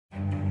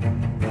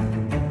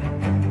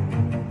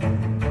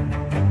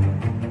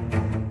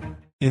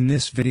In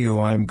this video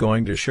I'm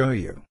going to show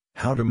you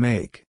how to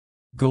make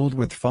gold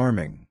with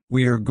farming.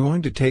 We are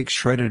going to take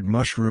shredded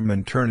mushroom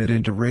and turn it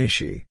into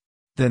reishi,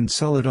 then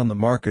sell it on the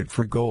market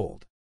for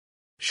gold.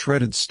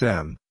 Shredded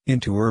stem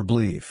into herb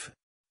leaf,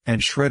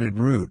 and shredded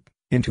root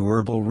into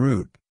herbal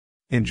root.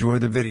 Enjoy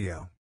the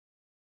video.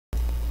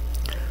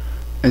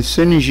 As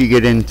soon as you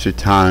get into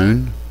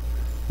town,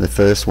 the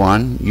first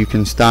one, you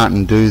can start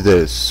and do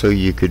this. So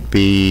you could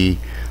be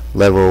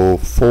level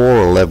 4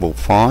 or level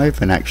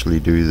 5 and actually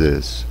do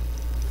this.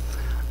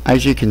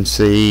 As you can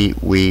see,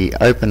 we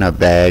open a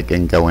bag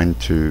and go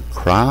into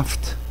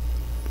craft,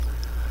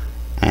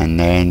 and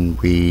then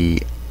we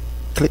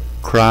click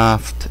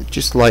craft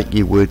just like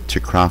you would to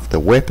craft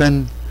a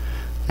weapon,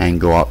 and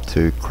go up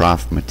to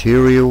craft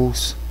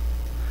materials.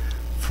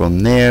 From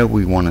there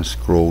we want to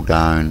scroll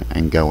down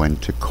and go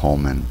into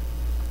common.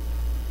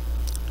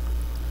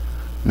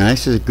 Now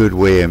this is a good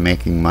way of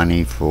making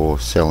money for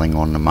selling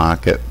on the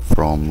market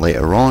from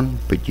later on,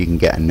 but you can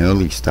get an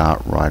early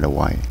start right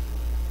away.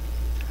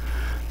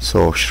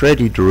 So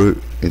shredded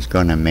root is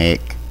going to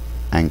make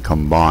and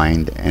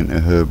combine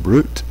into herb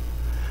root,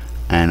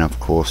 and of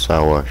course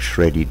our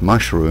shredded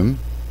mushroom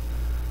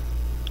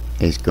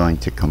is going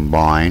to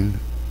combine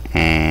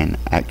and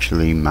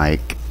actually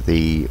make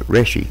the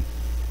reishi.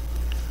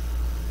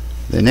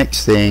 The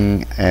next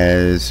thing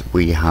is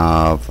we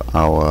have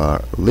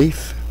our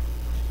leaf,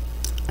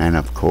 and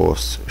of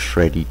course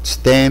shredded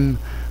stem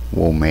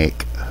will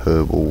make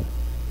herbal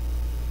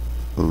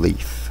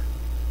leaf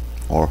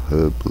or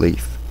herb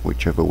leaf,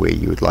 whichever way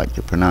you would like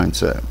to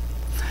pronounce it.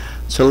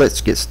 So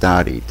let's get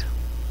started.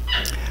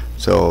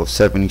 So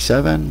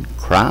 77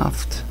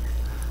 craft,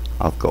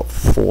 I've got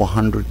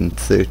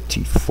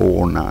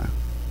 434 now.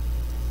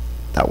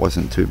 That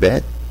wasn't too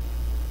bad.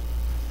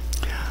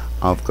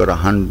 I've got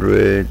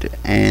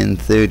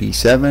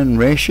 137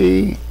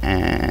 reishi,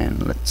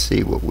 and let's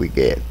see what we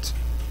get.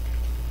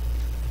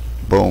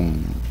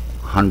 Boom,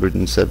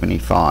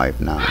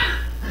 175 now.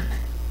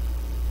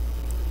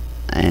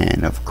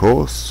 And of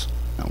course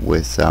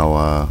with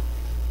our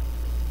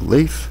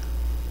leaf,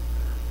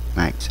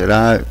 max it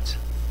out,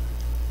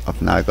 I've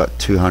now got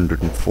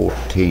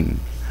 214.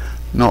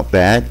 Not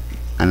bad,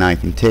 and I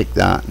can take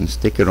that and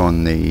stick it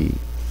on the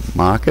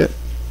market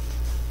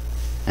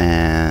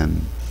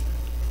and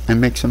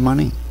make some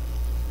money.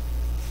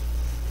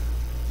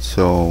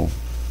 So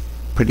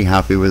pretty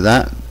happy with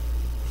that.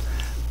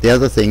 The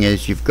other thing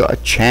is you've got a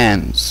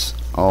chance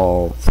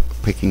of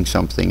picking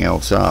something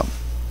else up.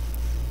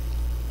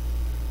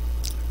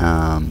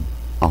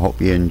 I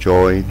hope you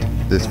enjoyed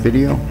this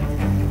video.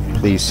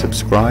 Please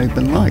subscribe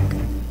and like.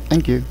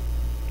 Thank you.